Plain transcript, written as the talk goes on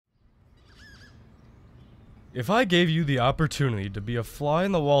If I gave you the opportunity to be a fly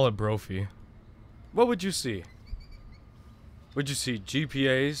in the wall at Brophy, what would you see? Would you see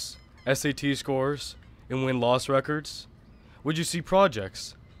GPAs, SAT scores, and win-loss records? Would you see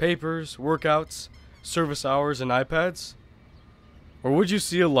projects, papers, workouts, service hours, and iPads? Or would you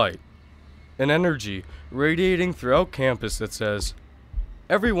see a light, an energy radiating throughout campus that says,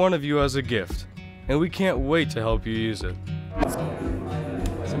 every one of you has a gift, and we can't wait to help you use it?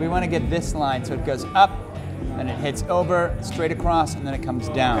 So we want to get this line so it goes up, and it hits over, straight across, and then it comes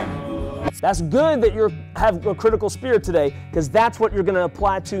down. That's good that you have a critical spirit today, because that's what you're going to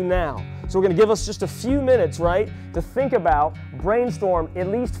apply to now. So we're going to give us just a few minutes, right, to think about, brainstorm at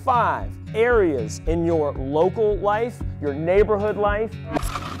least 5 areas in your local life, your neighborhood life.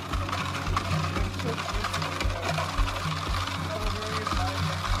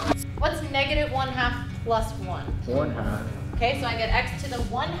 What's -1/2 plus 1? 1/2. Okay, so I get x to the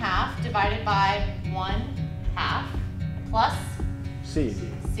 1/2 divided by 1/2 plus C.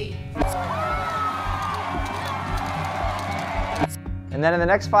 C. And then in the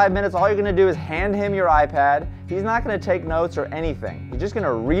next 5 minutes, all you're going to do is hand him your iPad. He's not going to take notes or anything. He's just going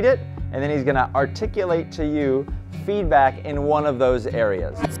to read it, and then he's going to articulate to you feedback in one of those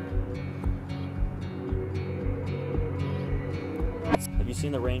areas. Have you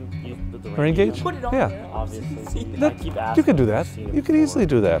seen the rain? The Rain gauge? Put it on there. Obviously. You could do that. You could easily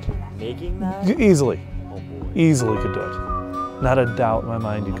do that. Making that? Easily. Oh boy. Easily could do it. Not a doubt in my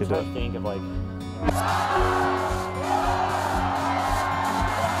mind you could do it. I'm trying to think of like...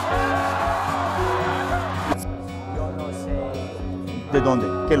 ¿De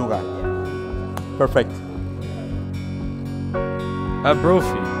dónde? ¿Qué lugar? Perfect. At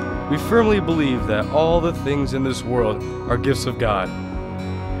Brophy, we firmly believe that all the things in this world are gifts of God,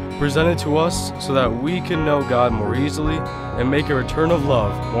 presented to us so that we can know God more easily and make a return of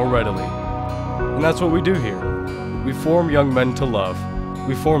love more readily. And that's what we do here. We form young men to love.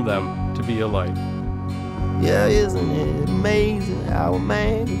 We form them to be a light. Yeah, isn't it amazing how a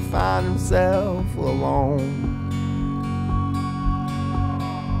man can find himself alone?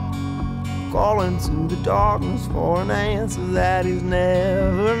 Calling to the darkness for an answer that he's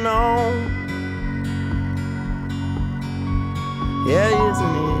never known. Yeah,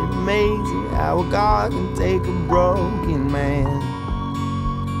 isn't it amazing how a God can take a broken man?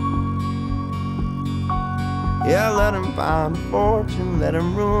 Yeah, let him find a fortune, let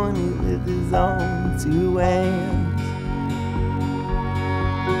him ruin it with his own 2 hands.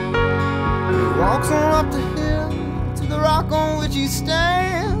 He walks on up the hill to the rock on which he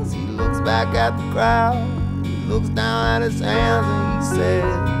stands. He looks back at the crowd, he looks down at his hands, and he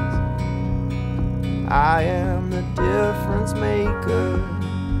says, I am the difference maker.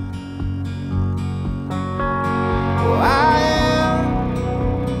 Oh, I am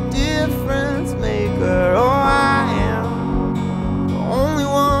the difference maker. Oh, I am the only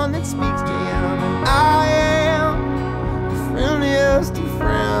one that speaks to him. And I am the friendliest of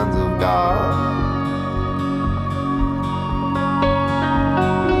friends of God.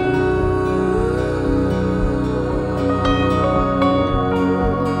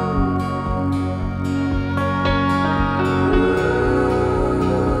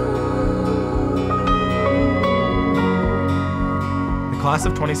 The class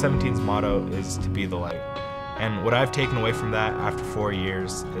of 2017's motto is to be the light. And what I've taken away from that after 4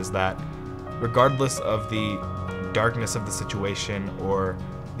 years is that regardless of the darkness of the situation or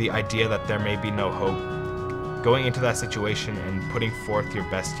the idea that there may be no hope, going into that situation and putting forth your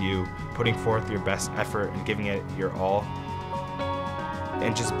best you, putting forth your best effort and giving it your all,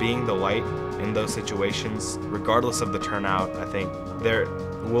 and just being the light in those situations, regardless of the turnout, I think there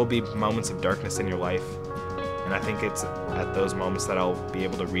will be moments of darkness in your life. And I think it's at those moments that I'll be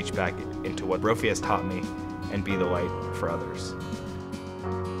able to reach back into what Brophy has taught me and be the light for others.